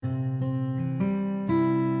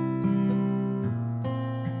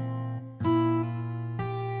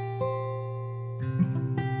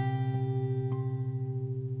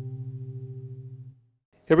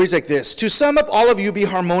It reads like this. To sum up, all of you be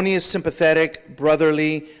harmonious, sympathetic,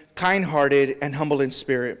 brotherly, kind-hearted, and humble in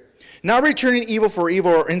spirit. Not returning evil for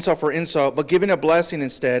evil or insult for insult, but giving a blessing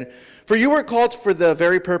instead. For you were called for the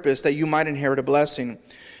very purpose that you might inherit a blessing.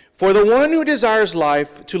 For the one who desires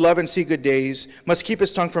life, to love and see good days, must keep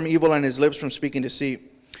his tongue from evil and his lips from speaking deceit.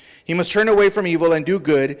 He must turn away from evil and do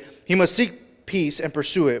good. He must seek peace and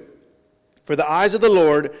pursue it. For the eyes of the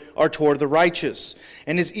Lord are toward the righteous,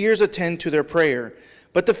 and his ears attend to their prayer.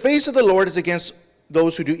 But the face of the Lord is against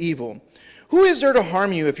those who do evil. Who is there to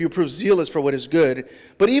harm you if you prove zealous for what is good?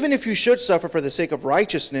 But even if you should suffer for the sake of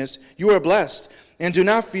righteousness, you are blessed. And do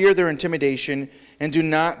not fear their intimidation, and do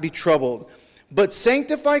not be troubled. But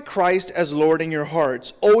sanctify Christ as Lord in your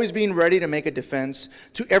hearts, always being ready to make a defense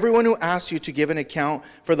to everyone who asks you to give an account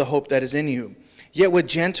for the hope that is in you, yet with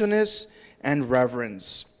gentleness and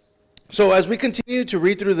reverence. So as we continue to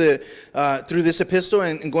read through through this epistle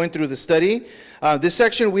and going through the study, this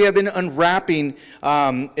section we have been unwrapping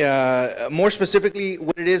more specifically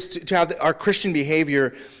what it is to have our Christian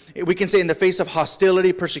behavior. We can say in the face of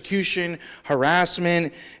hostility, persecution,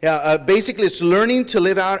 harassment. Basically, it's learning to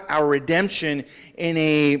live out our redemption in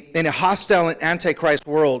a hostile and antichrist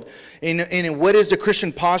world. In what is the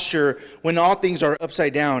Christian posture when all things are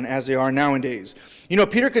upside down as they are nowadays. You know,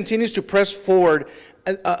 Peter continues to press forward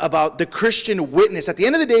about the Christian witness. At the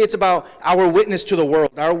end of the day, it's about our witness to the world,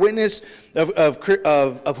 our witness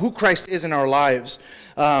of who Christ is in our lives.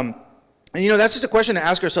 And you know, that's just a question to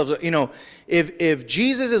ask ourselves. You know, if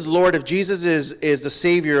Jesus is Lord, if Jesus is the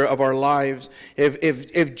Savior of our lives,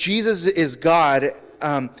 if Jesus is God,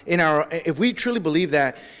 if we truly believe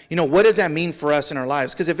that, you know, what does that mean for us in our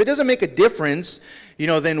lives? Because if it doesn't make a difference, you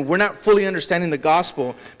know, then we're not fully understanding the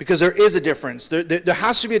gospel, because there is a difference. There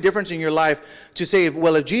has to be a difference in your life to say,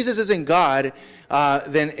 well, if Jesus isn't God,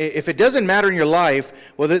 then if it doesn't matter in your life,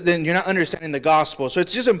 well, then you're not understanding the gospel. So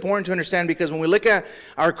it's just important to understand, because when we look at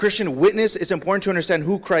our Christian witness, it's important to understand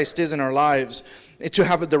who Christ is in our lives, to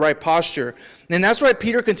have the right posture. And that's why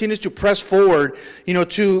Peter continues to press forward,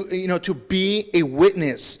 to be a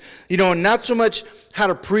witness. You know, not so much how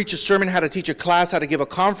to preach a sermon, how to teach a class, how to give a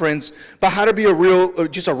conference, but how to be a real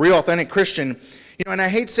authentic Christian. You know, and I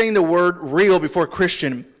hate saying the word real before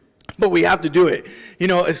Christian, but we have to do it. You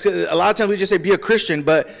know, a lot of times we just say be a Christian,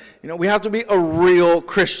 but, you know, we have to be a real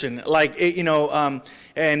Christian. Like,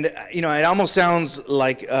 and, you know, it almost sounds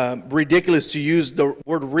like ridiculous to use the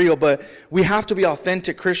word real, but we have to be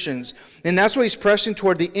authentic Christians. And that's why he's pressing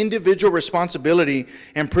toward the individual responsibility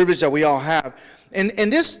and privilege that we all have.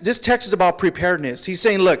 And this text is about preparedness. He's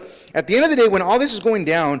saying, look, at the end of the day, when all this is going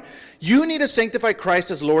down, you need to sanctify Christ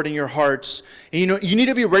as Lord in your hearts. And, you know, you need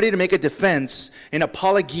to be ready to make a defense, an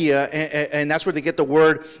apologia, and that's where they get the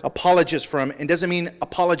word apologist from. It doesn't mean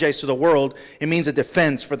apologize to the world. It means a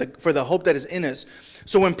defense for the hope that is in us.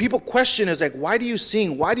 So when people question us, like, why do you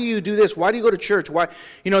sing? Why do you do this? Why do you go to church? Why,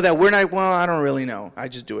 you know, that we're not, well, I don't really know. I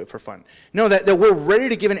just do it for fun. No, that we're ready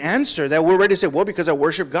to give an answer, that we're ready to say, well, because I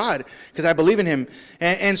worship God, because I believe in him.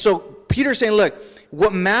 And so Peter's saying, look,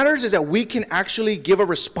 what matters is that we can actually give a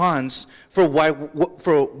response for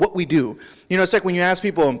what we do. You know, it's like when you ask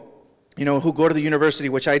people, you know, who go to the university,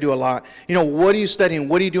 which I do a lot, you know, what are you studying?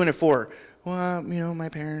 What are you doing it for? Well, you know, my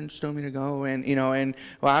parents told me to go, and, you know, and,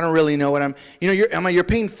 well, I don't really know what you're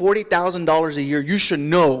paying $40,000 a year. You should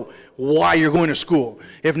know why you're going to school.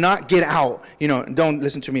 If not, get out. You know, don't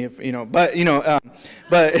listen to me if, you know, but, you know,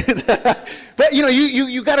 but you know,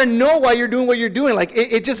 you got to know why you're doing what you're doing. Like,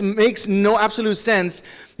 it just makes no absolute sense,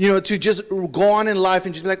 you know, to just go on in life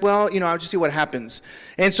and just be like, well, you know, I'll just see what happens.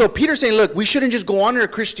 And so Peter's saying, look, we shouldn't just go on in our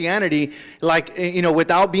Christianity, like, you know,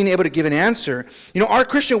 without being able to give an answer. You know, our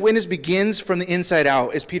Christian witness begins from the inside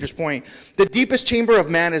out, is Peter's point. The deepest chamber of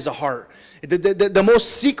man is the heart. The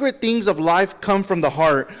most secret things of life come from the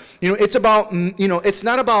heart. You know, it's about, you know, it's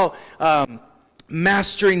not about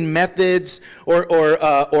mastering methods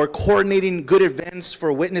or coordinating good events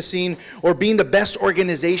for witnessing or being the best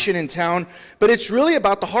organization in town, but it's really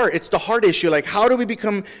about the heart. It's the heart issue. Like, how do we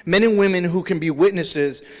become men and women who can be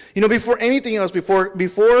witnesses? You know, before anything else, before we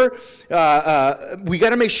got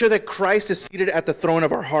to make sure that Christ is seated at the throne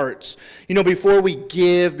of our hearts. You know, before we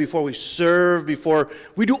give, before we serve, before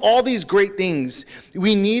we do all these great things,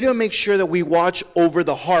 we need to make sure that we watch over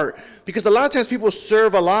the heart. Because a lot of times people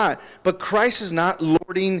serve a lot, but Christ is not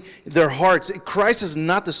lording their hearts. Christ is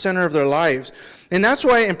not the center of their lives. And that's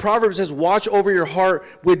why in Proverbs it says, watch over your heart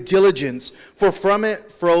with diligence, for from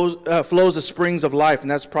it flows the springs of life. And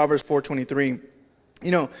that's Proverbs 4:23. You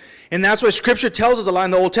know, and that's why Scripture tells us a lot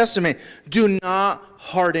in the Old Testament. Do not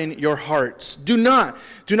harden your hearts. Do not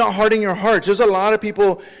harden your hearts. There's a lot of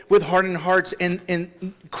people with hardened hearts, and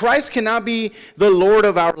Christ cannot be the Lord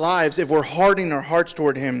of our lives if we're hardening our hearts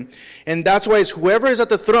toward him. And that's why it's whoever is at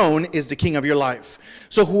the throne is the king of your life.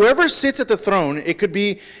 So whoever sits at the throne, it could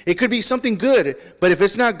be something good, but if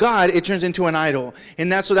it's not God, it turns into an idol.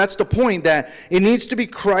 And that's the point, that it needs to be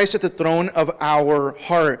Christ at the throne of our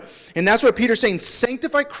heart. And that's what Peter's saying,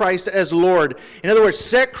 sanctify Christ as Lord. In other words,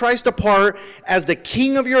 set Christ apart as the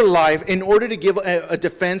king of your life in order to give a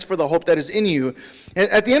defense for the hope that is in you. And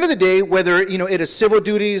at the end of the day, whether it is civil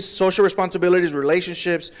duties, social responsibilities,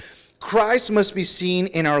 relationships, Christ must be seen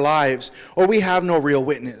in our lives, or we have no real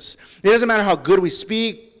witness. It doesn't matter how good we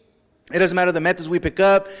speak. It doesn't matter the methods we pick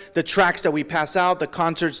up, the tracks that we pass out, the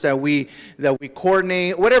concerts that we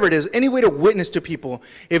coordinate, whatever it is, any way to witness to people.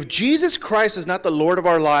 If Jesus Christ is not the Lord of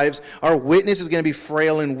our lives, our witness is going to be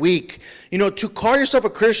frail and weak. To call yourself a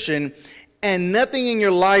Christian and nothing in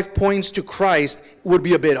your life points to Christ would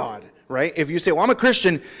be a bit odd. Right? If you say, well, I'm a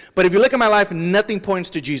Christian, but if you look at my life, nothing points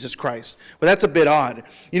to Jesus Christ. Well, that's a bit odd.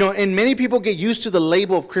 And many people get used to the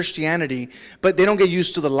label of Christianity, but they don't get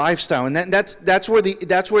used to the lifestyle. And that's where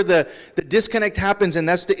the disconnect happens, and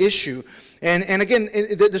that's the issue. And again,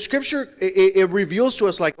 the scripture, it reveals to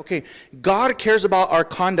us, like, okay, God cares about our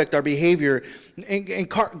conduct, our behavior, and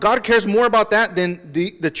God cares more about that than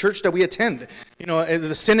the church that we attend.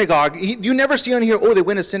 The synagogue. You never see on here, oh, they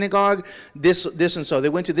went to synagogue, this and so. They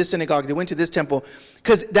went to this synagogue, they went to this temple.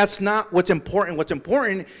 Because that's not what's important. What's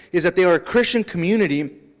important is that they are a Christian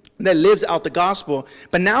community that lives out the gospel.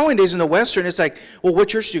 But nowadays in the Western, it's like, well, what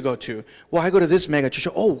church do you go to? Well, I go to this mega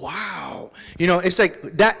church. Oh, wow. It's like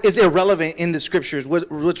that is irrelevant in the scriptures.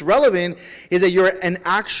 What's relevant is that you're an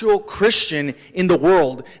actual Christian in the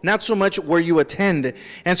world, not so much where you attend.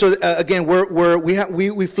 And so again,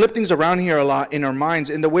 we flip things around here a lot in our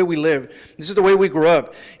minds, in the way we live. This is the way we grew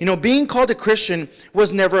up. Being called a Christian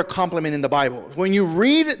was never a compliment in the Bible. When you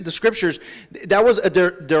read the scriptures, that was a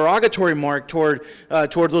derogatory mark toward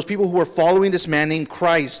those people who were following this man named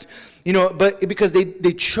Christ. But because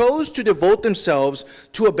they chose to devote themselves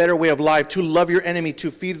to a better way of life, to love your enemy, to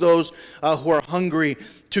feed those who are hungry,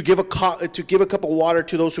 to give a cup of water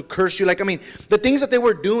to those who curse you. The things that they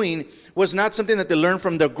were doing was not something that they learned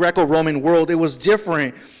from the Greco-Roman world. It was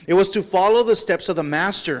different. It was to follow the steps of the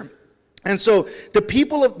master. And so they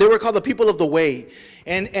were called the people of the way.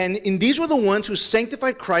 And these were the ones who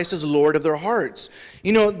sanctified Christ as Lord of their hearts.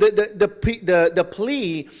 The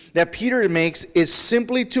plea that Peter makes is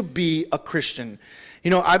simply to be a Christian.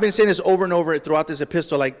 I've been saying this over and over throughout this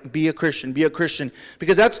epistle, like, be a Christian,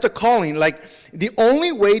 because that's the calling. Like, the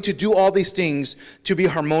only way to do all these things, to be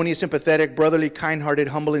harmonious, sympathetic, brotherly, kind-hearted,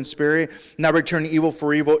 humble in spirit, not returning evil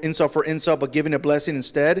for evil, insult for insult, but giving a blessing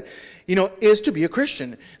instead, is to be a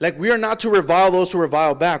Christian. Like, we are not to revile those who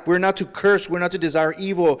revile back. We're not to curse. We're not to desire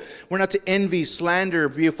evil. We're not to envy, slander,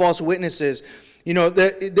 be false witnesses.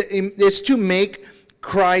 It's to make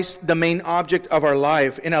Christ the main object of our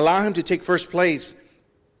life and allow him to take first place.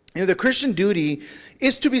 The Christian duty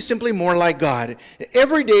is to be simply more like God.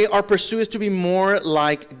 Every day our pursuit is to be more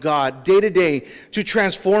like God, day to day, to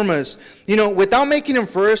transform us. Without making him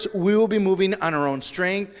first, we will be moving on our own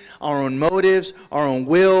strength, our own motives, our own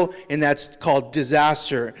will, and that's called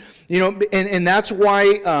disaster. And that's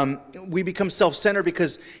why we become self-centered,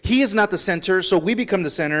 because he is not the center, so we become the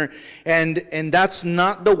center, and that's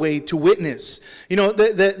not the way to witness.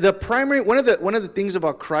 The primary one of the things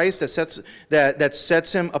about Christ that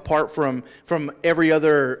sets him apart from every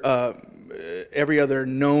other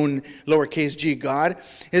known lowercase g God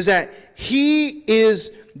is that he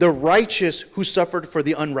is the righteous who suffered for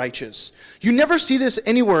the unrighteous. You never see this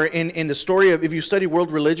anywhere in the story of, if you study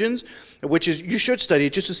world religions, which is, you should study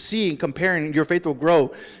it just to see and compare, and your faith will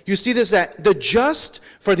grow. You see this, that the just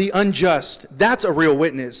for the unjust, that's a real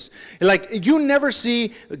witness. Like, you never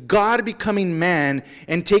see God becoming man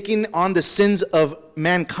and taking on the sins of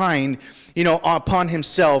mankind, upon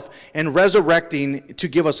himself and resurrecting to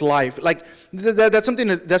give us life. Like, that's something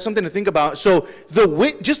to think about. So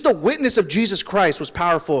just the witness of Jesus Christ was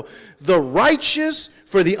powerful. The righteous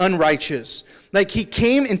for the unrighteous. Like, he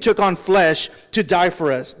came and took on flesh to die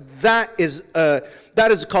for us. That is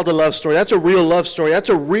called a love story. That's a real love story. That's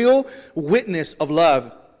a real witness of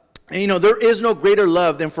love. And there is no greater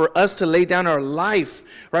love than for us to lay down our life,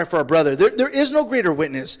 right, for our brother. There is no greater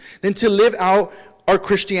witness than to live out our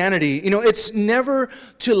Christianity. It's never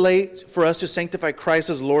too late for us to sanctify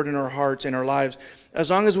Christ as Lord in our hearts and our lives. as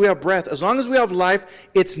long as we have breath, as long as we have life,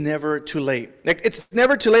 it's never too late. Like, it's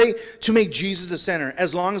never too late to make Jesus the center,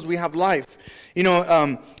 as long as we have life.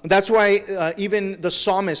 That's why even the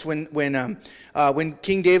psalmist, when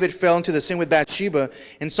King David fell into the sin with Bathsheba,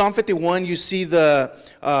 in Psalm 51, you see the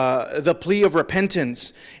plea of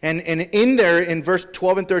repentance. And in there, in verse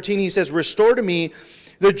 12 and 13, he says, "Restore to me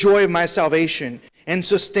the joy of my salvation, and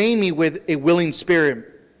sustain me with a willing spirit.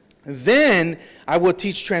 Then I will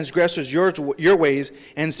teach transgressors your ways,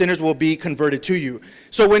 and sinners will be converted to you."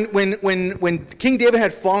 So when King David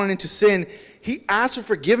had fallen into sin, he asked for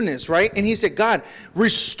forgiveness, right? And he said, "God,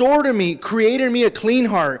 restore to me, create in me a clean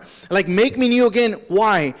heart. Like, make me new again."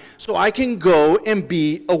 Why? So I can go and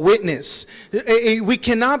be a witness. We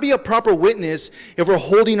cannot be a proper witness if we're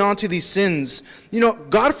holding on to these sins.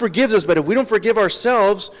 God forgives us, but if we don't forgive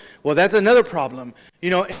ourselves, well, that's another problem.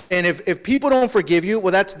 And if people don't forgive you,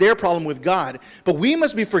 well, that's their problem with God. But we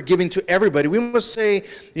must be forgiving to everybody. We must say,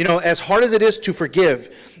 as hard as it is to forgive,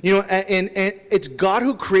 and it's God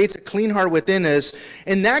who creates a clean heart within us,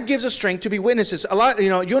 and that gives us strength to be witnesses. A lot,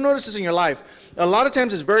 you'll notice this in your life. A lot of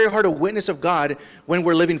times it's very hard to witness of God when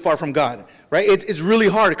we're living far from God, right? It's really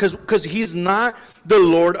hard because He's not the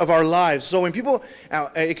Lord of our lives. So when people,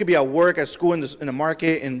 it could be at work, at school, in the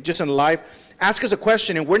market, and just in life, ask us a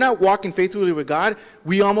question, and we're not walking faithfully with God,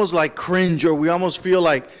 we almost like cringe, or we almost feel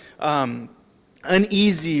like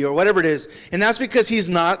uneasy, or whatever it is. And that's because He's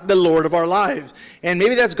not the Lord of our lives. And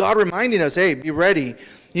maybe that's God reminding us, hey, be ready.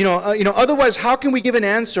 Otherwise, how can we give an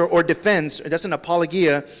answer or defense, or that's an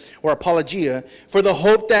apologia, for the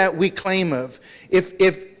hope that we claim of? If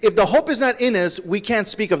the hope is not in us, we can't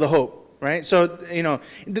speak of the hope. Right? So,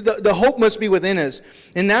 the hope must be within us.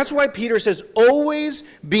 And that's why Peter says, always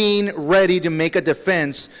being ready to make a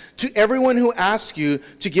defense to everyone who asks you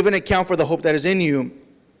to give an account for the hope that is in you.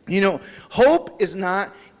 Hope is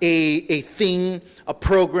not a thing, a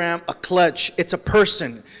program, a clutch. It's a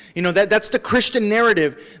person. That's the Christian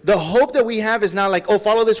narrative. The hope that we have is not like, oh,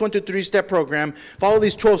 follow this 1, 2, 3 step program, follow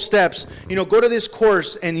these 12 steps, go to this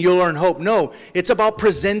course and you'll learn hope. No, it's about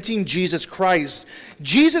presenting Jesus Christ.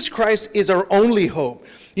 Jesus Christ is our only hope.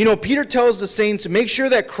 Peter tells the saints, make sure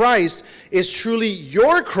that Christ is truly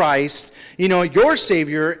your Christ, your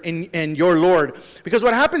Savior and your Lord. Because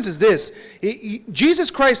what happens is this,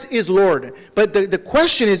 Jesus Christ is Lord, but the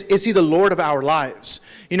question is He the Lord of our lives?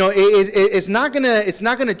 It's not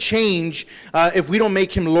gonna change if we don't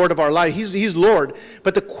make Him Lord of our life. He's Lord,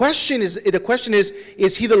 but the question is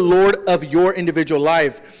He the Lord of your individual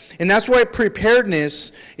life? And that's why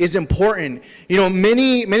preparedness is important.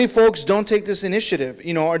 Many folks don't take this initiative,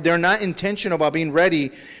 or they're not intentional about being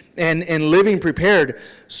ready and living prepared.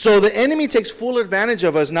 So the enemy takes full advantage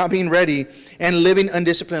of us not being ready and living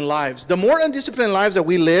undisciplined lives. The more undisciplined lives that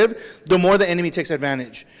we live, the more the enemy takes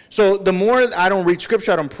advantage. So the more I don't read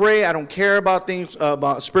scripture, I don't pray, I don't care about things,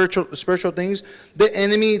 about spiritual things, the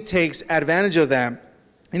enemy takes advantage of that.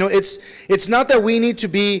 It's not that we need to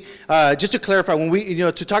be, just to clarify, when we,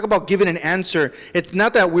 to talk about giving an answer, it's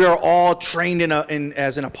not that we are all trained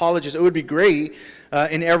as an apologist. It would be great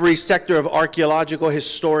in every sector of archaeological,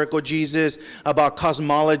 historical Jesus, about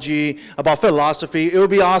cosmology, about philosophy. It would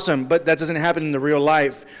be awesome, but that doesn't happen in the real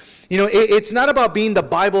life. It's not about being the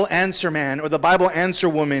Bible answer man or the Bible answer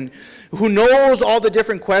woman who knows all the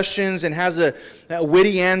different questions and has a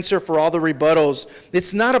witty answer for all the rebuttals.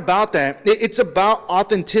 It's not about that. It's about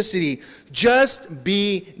authenticity. Just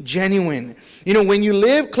be genuine. When you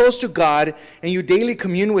live close to God and you daily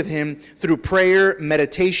commune with Him through prayer,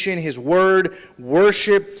 meditation, His Word,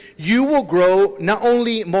 worship, you will grow not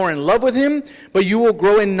only more in love with Him, but you will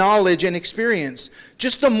grow in knowledge and experience.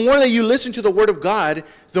 Just the more that you listen to the Word of God,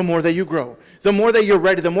 the more that you grow. The more that you're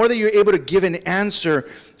ready, the more that you're able to give an answer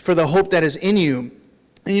for the hope that is in you.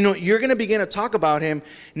 And you're going to begin to talk about Him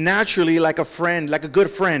naturally, like a friend, like a good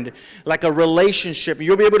friend, like a relationship.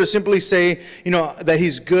 You'll be able to simply say, that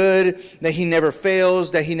He's good, that He never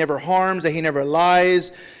fails, that He never harms, that He never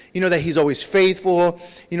lies, that He's always faithful,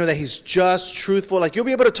 that He's just, truthful. Like, you'll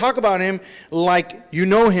be able to talk about Him like you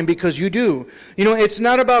know Him because you do. It's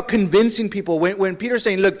not about convincing people. When Peter's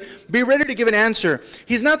saying, look, be ready to give an answer,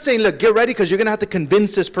 he's not saying, look, get ready because you're going to have to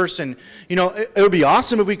convince this person. It would be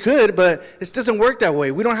awesome if we could, but this doesn't work that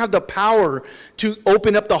way. We don't have the power to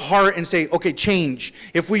open up the heart and say, okay, change.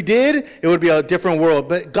 If we did, it would be a different world.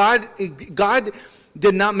 But God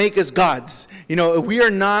did not make us gods. We are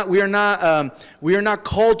not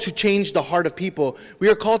called to change the heart of people. We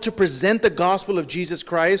are called to present the gospel of Jesus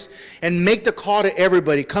Christ and make the call to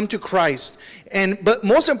everybody, come to Christ. But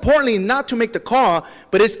most importantly, not to make the call,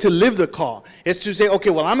 but it's to live the call. It's to say, okay,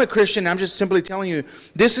 well, I'm a Christian. I'm just simply telling you,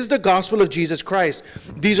 this is the gospel of Jesus Christ.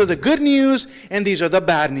 These are the good news, and these are the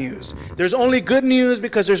bad news. There's only good news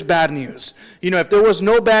because there's bad news. If there was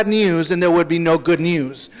no bad news, then there would be no good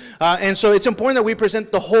news. And so it's important that we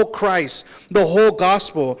present the whole Christ, the whole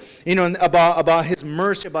gospel, about his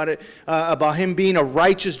mercy, about him being a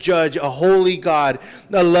righteous judge, a holy God,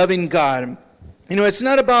 a loving God. It's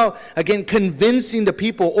not about, again, convincing the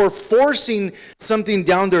people or forcing something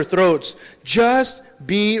down their throats. Just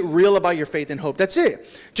be real about your faith and hope. That's it.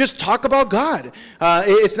 Just talk about God.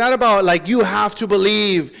 It's not about, like, you have to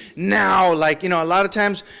believe now. Like, a lot of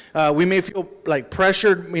times we may feel, like,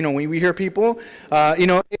 pressured, when we hear people.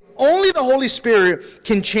 Only the Holy Spirit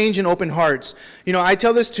can change and open hearts. I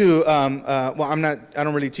tell this to, I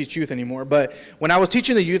don't really teach youth anymore, but when I was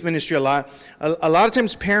teaching the youth ministry a lot of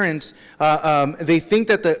times parents, they think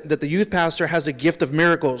that the youth pastor has a gift of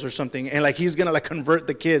miracles or something, and like he's gonna like convert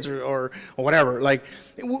the kids or whatever. Like,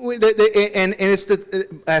 and it's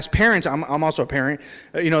as parents, I'm also a parent,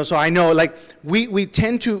 so I know, like, we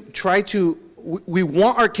tend to try to, we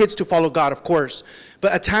want our kids to follow God, of course,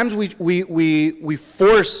 but at times we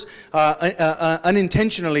force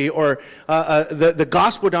unintentionally or the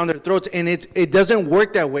gospel down their throats, and it doesn't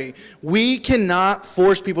work that way. We cannot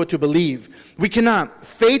force people to believe. We cannot.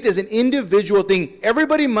 Faith is an individual thing.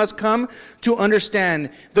 Everybody must come to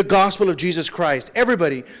understand the gospel of Jesus Christ.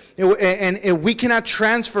 Everybody. And we cannot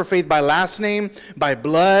transfer faith by last name, by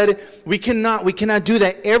blood. We cannot do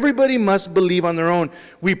that. Everybody must believe on their own.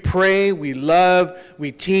 We pray, we love,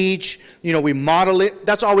 we teach, we model it.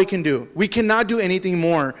 That's all we can do. We cannot do anything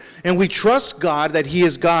more. And we trust God that He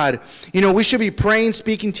is God. We should be praying,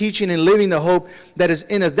 speaking, teaching, and living the hope that is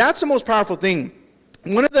in us. That's the most powerful thing.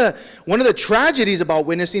 One of the tragedies about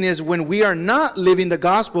witnessing is when we are not living the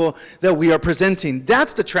gospel that we are presenting.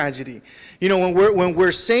 That's the tragedy. When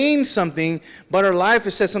we're saying something, but our life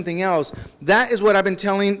says something else. That is what I've been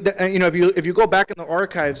telling. If you go back in the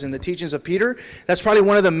archives and the teachings of Peter, that's probably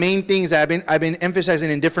one of the main things that I've been emphasizing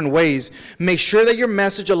in different ways. Make sure that your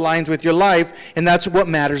message aligns with your life, and that's what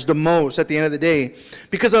matters the most at the end of the day.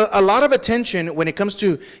 Because a lot of attention when it comes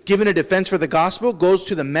to giving a defense for the gospel goes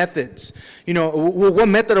to the methods. What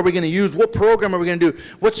method are we going to use? What program are we going to do?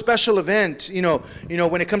 What special event?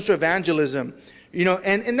 When it comes to evangelism,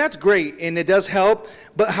 and that's great, and it does help.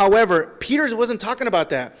 But however, Peter wasn't talking about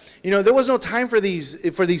that. There was no time for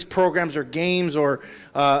these programs or games, or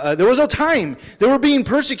there was no time. They were being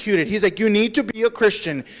persecuted. He's like, you need to be a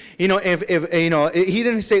Christian. If he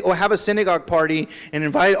didn't say, oh, have a synagogue party and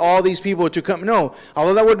invite all these people to come. No,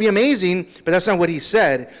 although that would be amazing, but that's not what he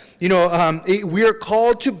said. We are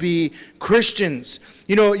called to be Christians.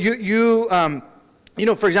 For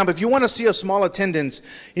example, if you want to see a small attendance,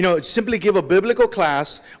 simply give a biblical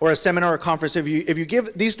class or a seminar or conference. If you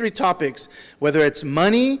give these three topics, whether it's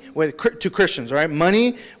money to Christians, right?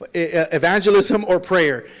 Money, evangelism, or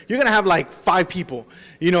prayer, you're going to have like 5 people.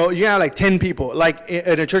 You have like 10 people, like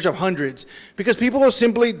in a church of hundreds, because people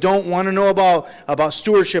simply don't want to know about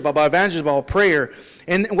stewardship, about evangelism, about prayer.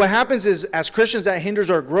 And what happens is, as Christians, that hinders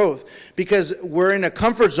our growth because we're in a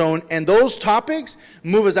comfort zone, and those topics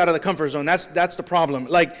move us out of the comfort zone. That's the problem.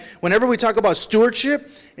 Like, whenever we talk about stewardship,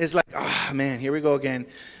 it's like, man, here we go again.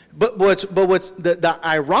 But what's the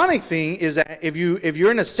ironic thing is that if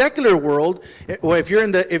you're in a secular world, or if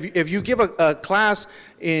you give a class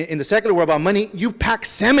in the secular world about money, you pack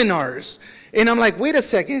seminars. And I'm like, wait a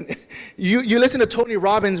second. You listen to Tony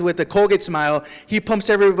Robbins with the Colgate smile. He pumps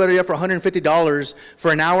everybody up for $150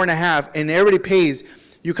 for an hour and a half, and everybody pays.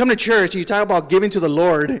 You come to church, and you talk about giving to the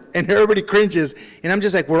Lord, and everybody cringes. And I'm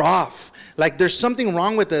just like, we're off. Like, there's something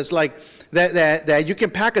wrong with us. Like, that you can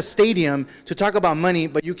pack a stadium to talk about money,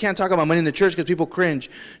 but you can't talk about money in the church because people cringe.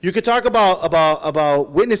 You could talk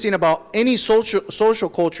about witnessing about any social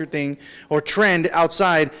culture thing or trend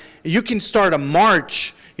outside. You can start a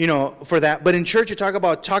march, for that. But in church, you talking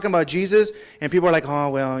about Jesus, and people are like, oh,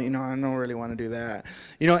 well, I don't really want to do that.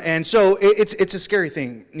 And so it's a scary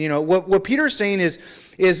thing. What Peter's saying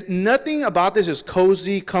is nothing about this is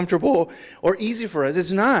cozy, comfortable, or easy for us.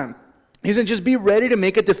 It's not. He said, just be ready to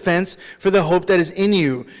make a defense for the hope that is in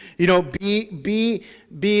you.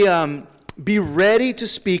 Be ready to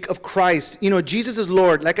speak of Christ. Jesus is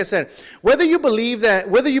Lord. Like I said, whether you believe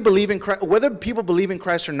in Christ, whether people believe in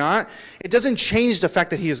Christ or not, it doesn't change the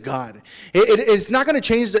fact that He is God. It's not going to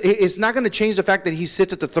change. It's not going to change the fact that He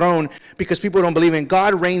sits at the throne because people don't believe in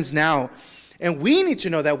God. Reigns now. And we need to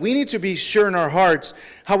know that. We need to be sure in our hearts.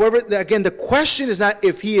 However, again, the question is not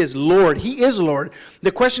if he is Lord. He is Lord.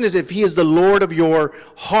 The question is if he is the Lord of your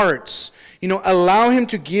hearts. Allow him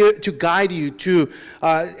to guide you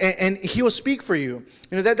and he will speak for you.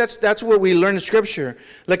 That's what we learn in Scripture.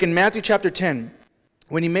 Like in Matthew chapter 10.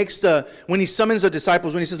 When he summons the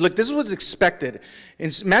disciples, when he says, look, this is what's expected.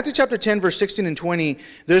 In Matthew chapter 10, verse 16 and 20,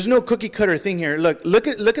 there's no cookie cutter thing here. Look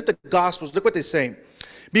at the Gospels. Look what they say.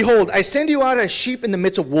 Behold, I send you out as sheep in the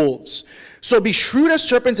midst of wolves. So be shrewd as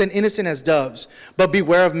serpents and innocent as doves. But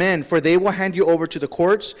beware of men, for they will hand you over to the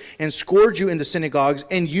courts and scourge you in the synagogues,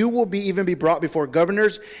 and you will even be brought before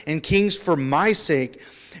governors and kings for my sake,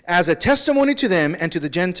 as a testimony to them and to the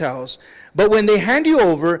Gentiles. But when they hand you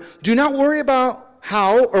over, do not worry about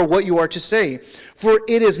how or what you are to say. For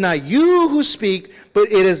it is not you who speak, but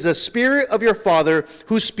it is the Spirit of your Father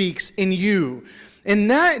who speaks in you. And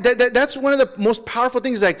that's one of the most powerful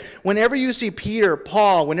things. Like whenever you see Peter,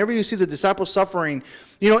 Paul, whenever you see the disciples suffering,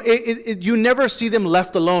 you never see them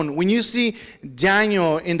left alone. When you see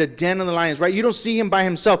Daniel in the den of the lions, right? You don't see him by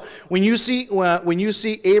himself. When you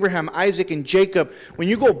see Abraham, Isaac, and Jacob, when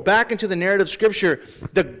you go back into the narrative Scripture,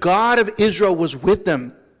 the God of Israel was with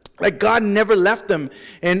them. Like God never left them.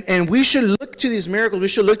 And we should look to these miracles. We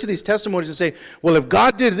should look to these testimonies and say, well, if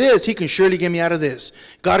God did this, he can surely get me out of this.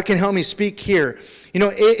 God can help me speak here.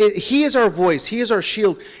 He is our voice. He is our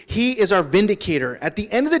shield. He is our vindicator. At the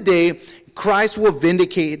end of the day, Christ will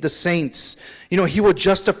vindicate the saints. He will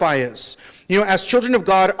justify us. As children of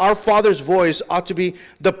God, our Father's voice ought to be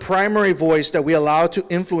the primary voice that we allow to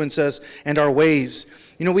influence us and our ways.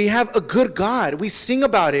 We have a good God. We sing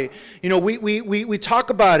about it. We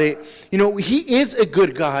talk about it. He is a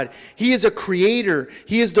good God. He is a creator.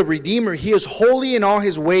 He is the redeemer. He is holy in all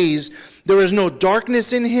his ways. There is no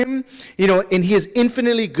darkness in him, and he is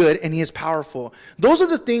infinitely good and he is powerful. Those are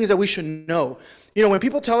the things that we should know. When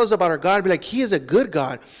people tell us about our God, be like, he is a good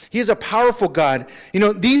God. He is a powerful God.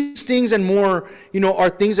 These things and more, are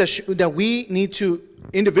things that we need to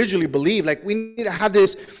individually believe. Like we need to have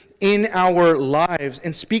this in our lives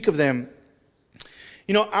and speak of them.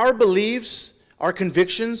 Our beliefs, our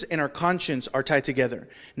convictions, and our conscience are tied together.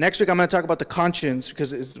 Next week, I'm going to talk about the conscience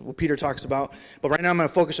because it's what Peter talks about. But right now, I'm going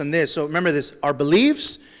to focus on this. So remember this. Our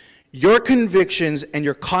beliefs, your convictions, and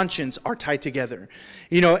your conscience are tied together.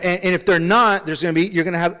 And if they're not, you're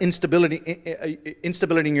going to have instability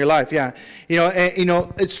in your life. Yeah.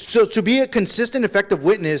 So to be a consistent, effective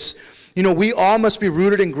witness, we all must be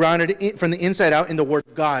rooted and grounded from the inside out in the Word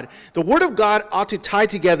of God. The Word of God ought to tie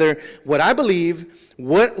together what I believe,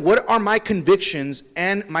 what are my convictions,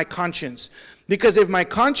 and my conscience. Because if my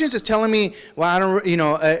conscience is telling me, well,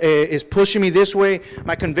 is pushing me this way,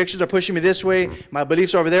 my convictions are pushing me this way, my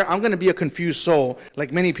beliefs are over there, I'm going to be a confused soul,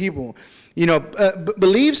 like many people.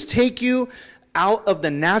 Beliefs take you out of the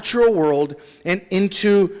natural world and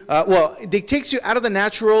into, it takes you out of the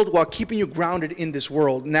natural world while keeping you grounded in this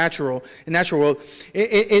world, natural world.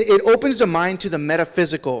 It opens the mind to the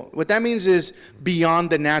metaphysical. What that means is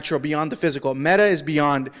beyond the natural, beyond the physical. Meta is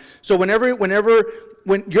beyond. So when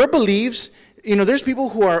your beliefs, there's people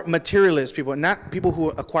who are materialist people, not people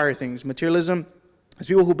who acquire things. Materialism is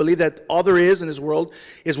people who believe that all there is in this world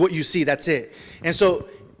is what you see, that's it. And so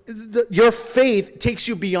your faith takes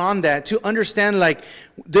you beyond that to understand like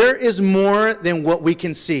there is more than what we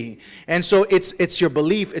can see. And so it's your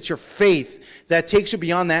belief, it's your faith that takes you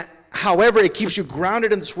beyond that. However, it keeps you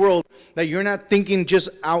grounded in this world, that you're not thinking just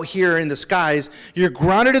out here in the skies. You're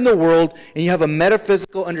grounded in the world, and you have a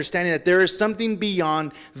metaphysical understanding that there is something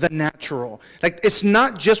beyond the natural. Like, it's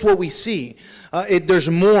not just what we see. There's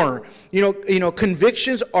more.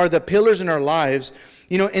 Convictions are the pillars in our lives,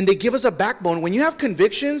 and they give us a backbone. When you have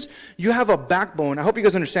convictions, you have a backbone. I hope you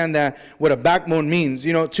guys understand that, what a backbone means.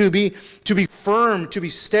 To be firm, to be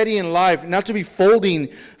steady in life, not to be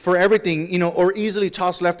folding for everything, or easily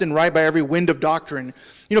tossed left and right by every wind of doctrine.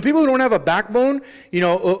 People who don't have a backbone,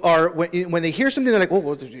 are when they hear something, they're like, oh,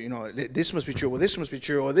 well, this must be true. Well, this must be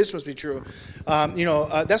true. Or this must be true.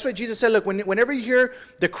 That's why Jesus said, look, whenever you hear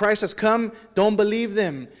that Christ has come, don't believe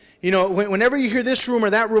them. Whenever you hear this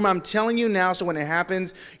rumor, that rumor, I'm telling you now, so when it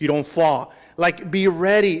happens, you don't fall. Like, be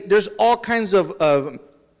ready. There's all kinds of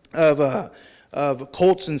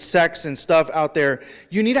cults and sects and stuff out there.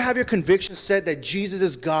 You need to have your conviction set that Jesus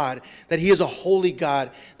is God, that he is a holy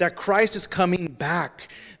God, that Christ is coming back,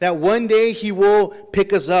 that one day he will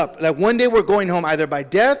pick us up, that one day we're going home either by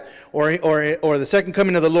death or the second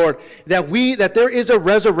coming of the Lord, that there is a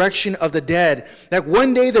resurrection of the dead, that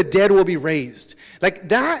one day the dead will be raised. Like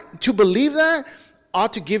that, to believe that,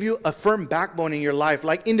 ought to give you a firm backbone in your life,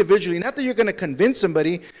 like individually. Not that you're going to convince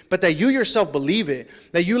somebody, but that you yourself believe it,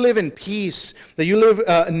 that you live in peace, that you live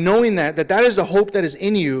knowing that is the hope that is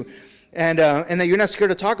in you, and that you're not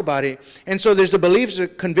scared to talk about it. And so there's the beliefs, the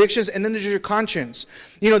convictions, and then there's your conscience.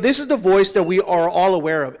 This is the voice that we are all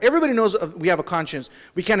aware of. Everybody knows we have a conscience.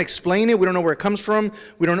 We can't explain it. We don't know where it comes from.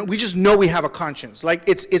 We don't know. We just know we have a conscience. Like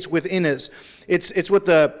it's within us. It's what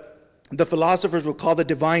the philosophers would call the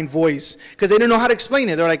divine voice, because they don't know how to explain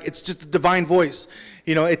it. They're like, it's just the divine voice.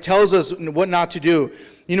 It tells us what not to do.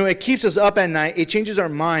 It keeps us up at night. It changes our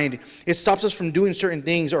mind. It stops us from doing certain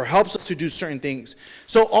things or helps us to do certain things.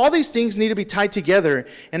 So all these things need to be tied together.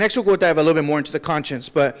 And next we'll go dive a little bit more into the conscience.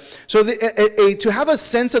 But so to have a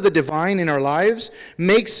sense of the divine in our lives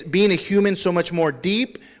makes being a human so much more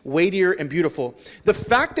deep, weightier, and beautiful. The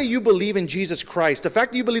fact that you believe in Jesus Christ, the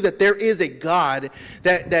fact that you believe that there is a God,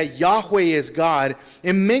 that Yahweh is God,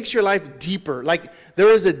 it makes your life deeper. Like there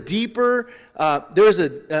is a deeper, there is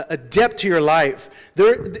a depth to your life.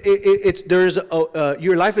 Your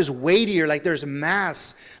life is weightier. Like there's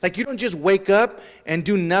mass. Like you don't just wake up and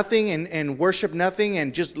do nothing and worship nothing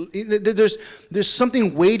and just there's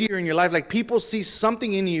something weightier in your life. Like people see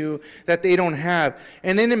something in you that they don't have,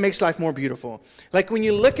 and then it makes life more beautiful. Like when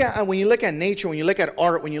you look at nature, when you look at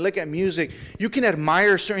art, when you look at music, you can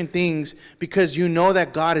admire certain things because you know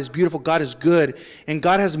that God is beautiful, God is good, and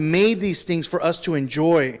God has made these things for us to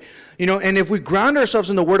enjoy. And if we ground ourselves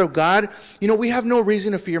in the Word of God, we have no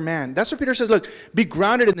reason to fear man. That's what Peter says. Look, be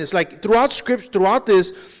grounded in this. Like throughout Scripture, throughout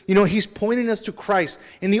this, he's pointing us to Christ.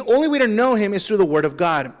 And the only way to know him is through the Word of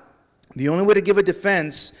God. The only way to give a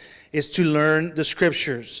defense is to learn the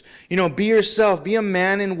Scriptures. Be yourself. Be a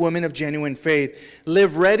man and woman of genuine faith.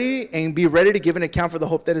 Live ready and be ready to give an account for the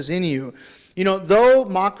hope that is in you. Though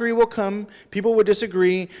mockery will come, people will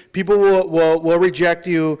disagree, people will reject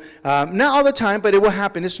you. Not all the time, but it will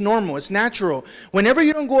happen. It's normal. It's natural. Whenever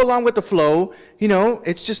you don't go along with the flow,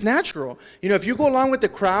 it's just natural. If you go along with the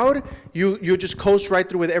crowd, you just coast right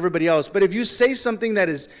through with everybody else. But if you say something that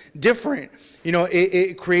is different,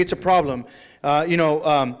 it creates a problem.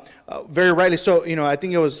 Very rightly so. I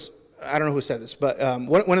think it was, I don't know who said this, but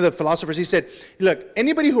one of the philosophers, he said, look,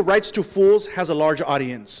 anybody who writes to fools has a large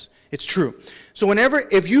audience. It's true. So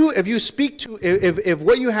if you speak to, if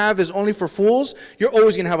what you have is only for fools, you're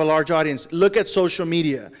always going to have a large audience. Look at social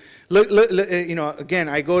media. Look, again,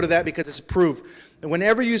 I go to that because it's proof.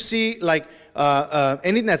 Whenever you see like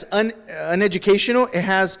anything that's uneducational, it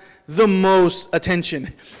has the most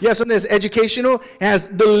attention. You have something that's educational, it has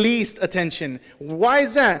the least attention. Why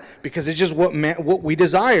is that? Because it's just what we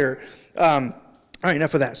desire. All right,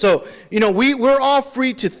 enough of that. So, we're all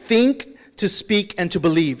free to think, to speak, and to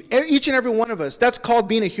believe. Each and every one of us. That's called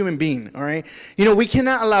being a human being, all right? We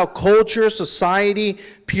cannot allow culture, society,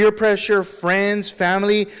 peer pressure, friends,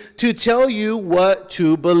 family to tell you what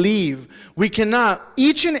to believe. We cannot.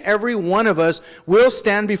 Each and every one of us will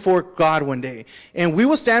stand before God one day, and we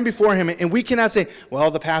will stand before him, and we cannot say, well,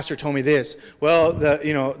 the pastor told me this. Well,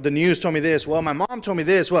 the news told me this. Well, my mom told me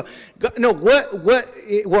this. Well, God, no,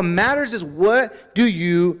 what matters is, what do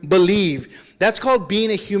you believe? That's called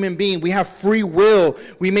being a human being. We have free will.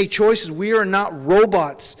 We make choices. We are not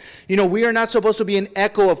robots. We are not supposed to be an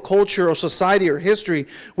echo of culture or society or history.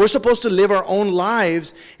 We're supposed to live our own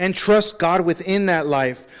lives and trust God within that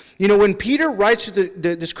life. When Peter writes to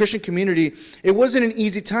this Christian community, it wasn't an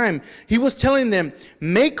easy time. He was telling them,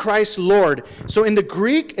 make Christ Lord. So in the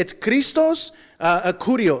Greek, it's Christos,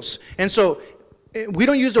 Kurios. And so we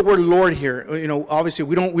don't use the word Lord here. Obviously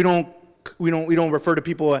we don't refer to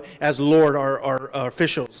people as Lord or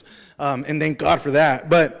officials, and thank God for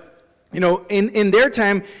that. But in their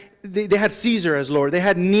time, they had Caesar as Lord. They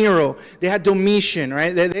had Nero. They had Domitian.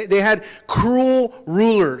 Right? They had cruel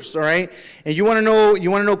rulers. All right. And you want to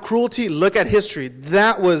know cruelty? Look at history.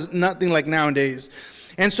 That was nothing like nowadays.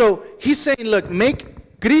 And so he's saying, look,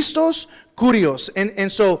 make Christos Kurios.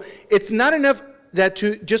 And so it's not enough that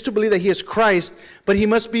just to believe that he is Christ, but he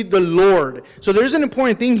must be the Lord. So there's an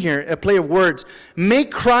important thing here, a play of words.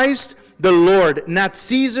 Make Christ the Lord, not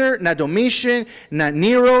Caesar, not Domitian, not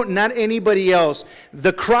Nero, not anybody else.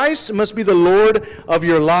 The Christ must be the Lord of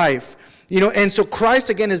your life. And so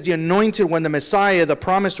Christ, again, is the anointed one, the Messiah, the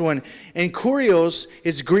promised one. And Kurios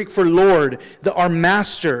is Greek for Lord, our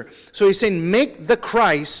master. So he's saying, make the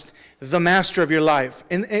Christ the master of your life.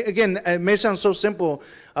 And again, it may sound so simple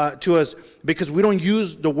to us because we don't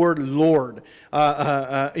use the word Lord,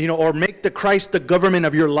 or make the Christ the government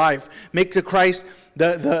of your life. Make the Christ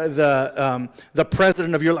the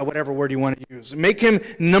president of your life, whatever word you want to use. Make him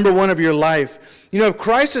number one of your life. If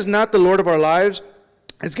Christ is not the Lord of our lives,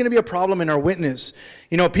 it's going to be a problem in our witness.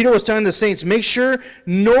 Peter was telling the saints, make sure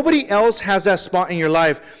nobody else has that spot in your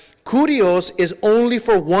life. Kurios is only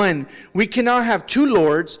for one. We cannot have two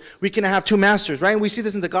lords. We cannot have two masters, right? And we see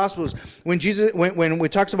this in the Gospels when he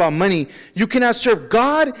talks about money. You cannot serve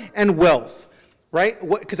God and wealth, right?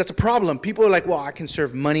 Because that's a problem. People are like, well, I can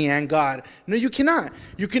serve money and God. No, you cannot.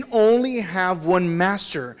 You can only have one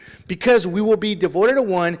master, because we will be devoted to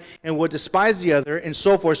one and will despise the other, and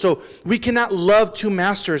so forth. So we cannot love two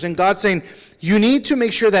masters. And God's saying, you need to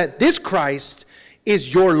make sure that this Christ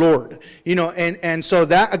is your Lord. And so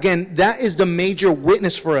that, again, that is the major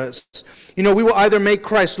witness for us. We will either make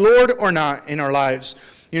Christ Lord or not in our lives.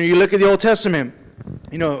 You look at the Old Testament.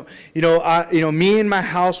 Me and my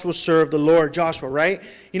house will serve the Lord, Joshua, right?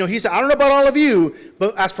 He said, I don't know about all of you,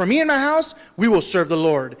 but as for me and my house, we will serve the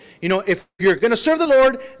Lord. If you're going to serve the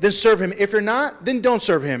Lord, then serve him. If you're not, then don't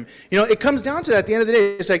serve him. It comes down to that at the end of the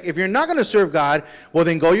day. It's like, if you're not going to serve God, well,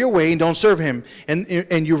 then go your way and don't serve him.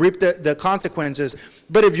 And you reap the consequences.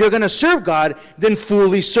 But if you're going to serve God, then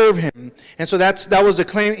fully serve him. And so that was the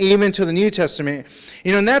claim even to the New Testament.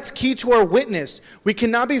 And that's key to our witness. We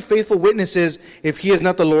cannot be faithful witnesses if he is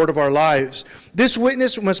not the Lord of our lives. This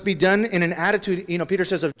witness must be done in an attitude, Peter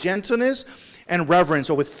says, of gentleness and reverence,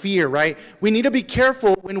 or with fear, right? We need to be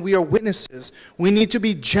careful when we are witnesses. We need to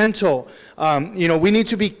be gentle. We need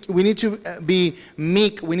to be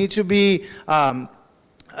meek. We need to be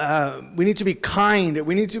kind.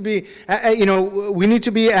 We need to be, we need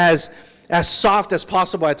to be as soft as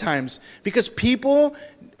possible at times, because people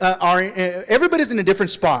everybody's in a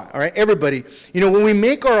different spot. All right, everybody. When we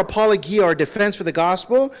make our apologia, our defense for the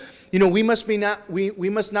gospel, we must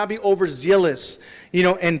not be overzealous,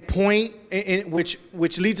 and point in which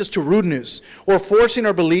leads us to rudeness, or forcing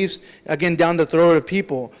our beliefs again down the throat of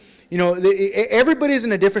people. Everybody is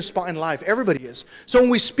in a different spot in life. Everybody is. So when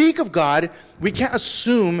we speak of God, we can't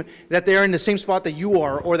assume that they are in the same spot that you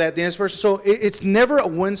are, or that the next person. So it's never a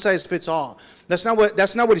one size fits all. That's not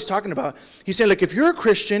what he's talking about. He's saying, like, if you're a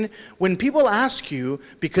Christian, when people ask you,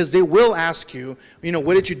 because they will ask you,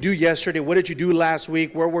 what did you do yesterday? What did you do last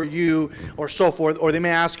week? Where were you? Or so forth. Or they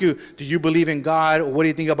may ask you, do you believe in God? Or what do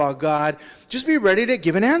you think about God? Just be ready to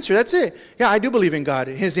give an answer. That's it. Yeah, I do believe in God.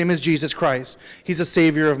 His name is Jesus Christ. He's a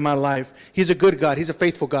savior of my life. He's a good God. He's a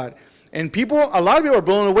faithful God. And a lot of people are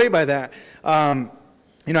blown away by that. I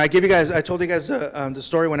told you guys the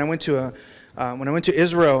story when I went to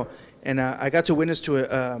Israel. And I got to witness to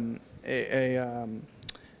a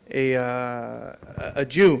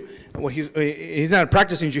Jew. Well, he's not a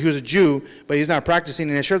practicing Jew. He was a Jew, but he's not practicing.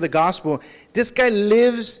 And I shared the gospel. This guy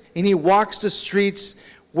lives and he walks the streets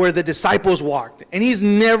where the disciples walked, and he's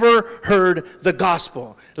never heard the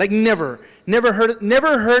gospel. Like never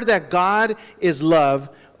heard that God is love,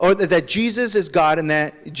 or that Jesus is God, and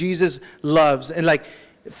that Jesus loves. And like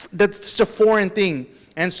that's a foreign thing.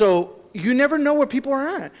 And so you never know where people are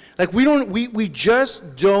at. Like we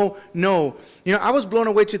just don't know. I was blown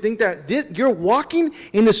away to think that you're walking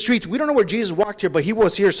in the streets. We don't know where Jesus walked here, but he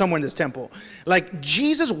was here somewhere in this temple. Like,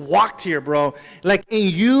 Jesus walked here, bro. Like, and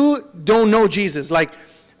you don't know Jesus. Like,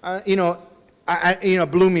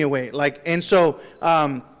 blew me away. Like, and so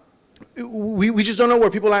we just don't know where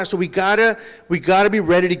people are at. So we gotta be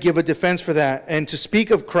ready to give a defense for that, and to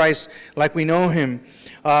speak of Christ like we know him.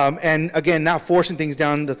 And again, not forcing things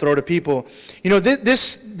down the throat of people.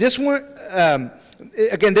 This one,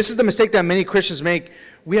 again, this is the mistake that many Christians make.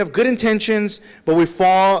 We have good intentions, but we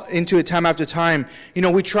fall into it time after time.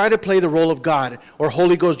 We try to play the role of God or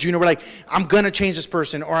Holy Ghost Jr. We're like, I'm going to change this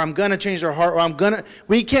person, or I'm going to change their heart, or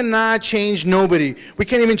we cannot change nobody. We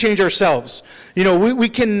can't even change ourselves. We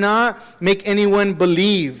cannot make anyone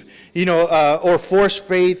believe, or force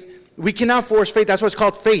faith. We cannot force faith. That's why it's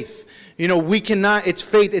called faith. We cannot, it's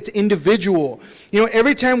faith, it's individual.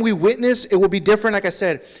 Every time we witness, it will be different. Like I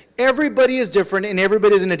said, everybody is different, and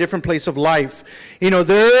everybody is in a different place of life.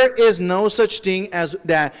 There is no such thing as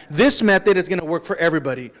that this method is going to work for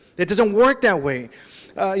everybody. It doesn't work that way.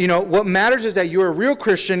 What matters is that you're a real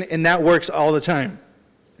Christian, and that works all the time.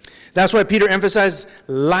 That's why Peter emphasizes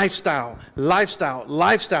lifestyle.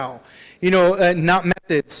 Not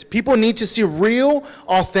methods. People need to see real,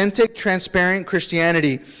 authentic, transparent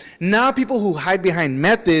Christianity. Not people who hide behind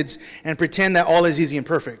methods and pretend that all is easy and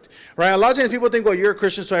perfect. Right? A lot of times people think, well, you're a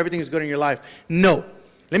Christian, so everything is good in your life. No.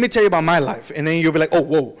 Let me tell you about my life. And then you'll be like, oh,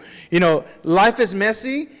 whoa. Life is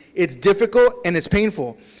messy, it's difficult, and it's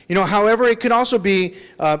painful. However, it can also be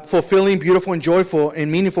fulfilling, beautiful, and joyful,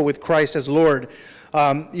 and meaningful with Christ as Lord.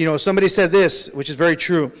 Somebody said this, which is very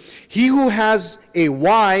true. He who has a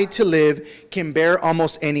why to live can bear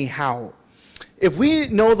almost any how. If we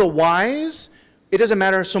know the whys, it doesn't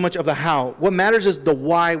matter so much of the how. What matters is the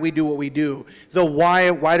why we do what we do. The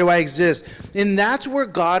why do I exist? And that's where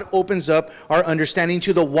God opens up our understanding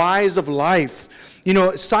to the whys of life. You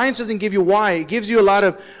know, science doesn't give you why. It gives you a lot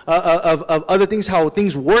of other things, how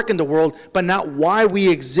things work in the world, but not why we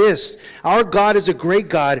exist. Our God is a great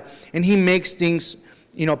God, and he makes things,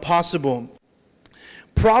 possible.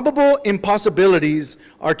 Probable impossibilities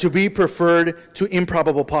are to be preferred to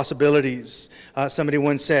improbable possibilities. Somebody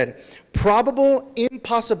once said, probable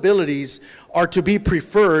impossibilities are to be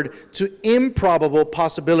preferred to improbable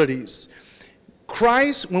possibilities.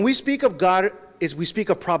 Christ, when we speak of God, we speak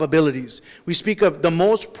of probabilities. We speak of the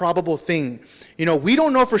most probable thing. We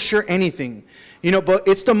don't know for sure anything, but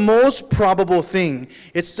it's the most probable thing.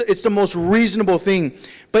 It's the most reasonable thing,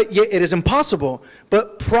 but yet it is impossible.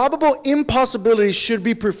 But probable impossibilities should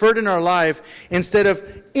be preferred in our life instead of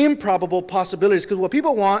improbable possibilities, because what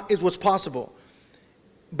people want is what's possible,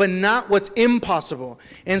 but not what's impossible.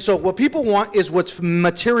 And so what people want is what's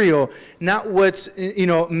material, not what's,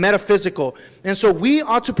 metaphysical. And so we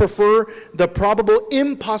ought to prefer the probable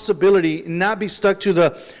impossibility, not be stuck to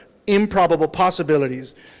the improbable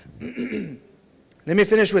possibilities. Let me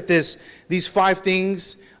finish with these 5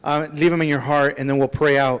 things, leave them in your heart, and then we'll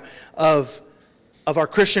pray out, of our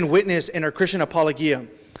Christian witness and our Christian apologia.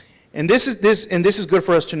 And this is good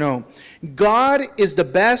for us to know. God is the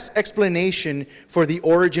best explanation for the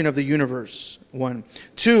origin of the universe. 1.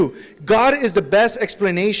 2, God is the best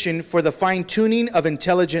explanation for the fine-tuning of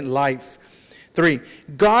intelligent life. 3,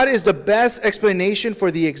 God is the best explanation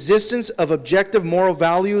for the existence of objective moral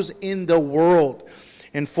values in the world.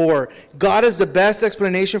 And 4, God is the best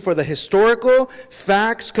explanation for the historical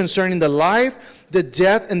facts concerning the life, the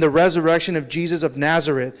death, and the resurrection of Jesus of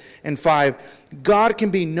Nazareth. And 5, God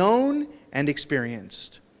can be known and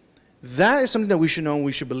experienced. That is something that we should know and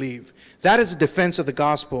we should believe. That is a defense of the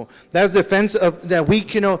gospel. That is a defense of that we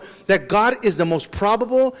can know that God is the most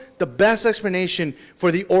probable, the best explanation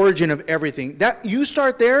for the origin of everything. That you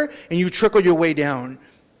start there and you trickle your way down.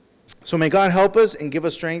 So may God help us and give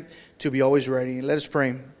us strength to be always ready. Let us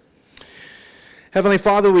pray. Heavenly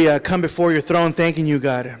Father, we come before your throne thanking you,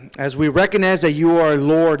 God. As we recognize that you are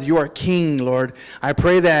Lord, you are King, Lord, I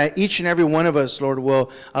pray that each and every one of us, Lord,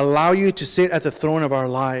 will allow you to sit at the throne of our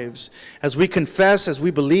lives. As we confess, as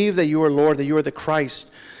we believe that you are Lord, that you are the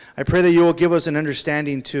Christ, I pray that you will give us an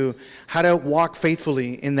understanding to how to walk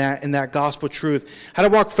faithfully in that gospel truth, how to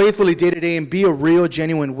walk faithfully day to day and be a real,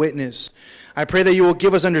 genuine witness. I pray that you will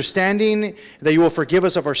give us understanding, that you will forgive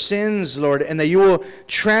us of our sins, Lord, and that you will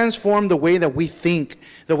transform the way that we think,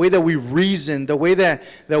 the way that we reason, the way that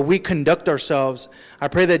we conduct ourselves. I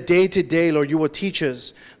pray that day to day, Lord, you will teach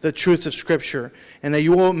us the truths of Scripture, and that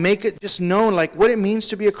you will make it just known, like what it means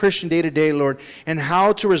to be a Christian day to day, Lord, and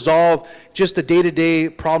how to resolve just the day-to-day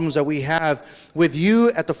problems that we have with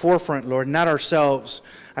you at the forefront, Lord, not ourselves.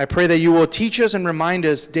 I pray that you will teach us and remind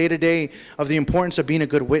us day to day of the importance of being a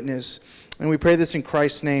good witness. And we pray this in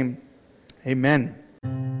Christ's name. Amen.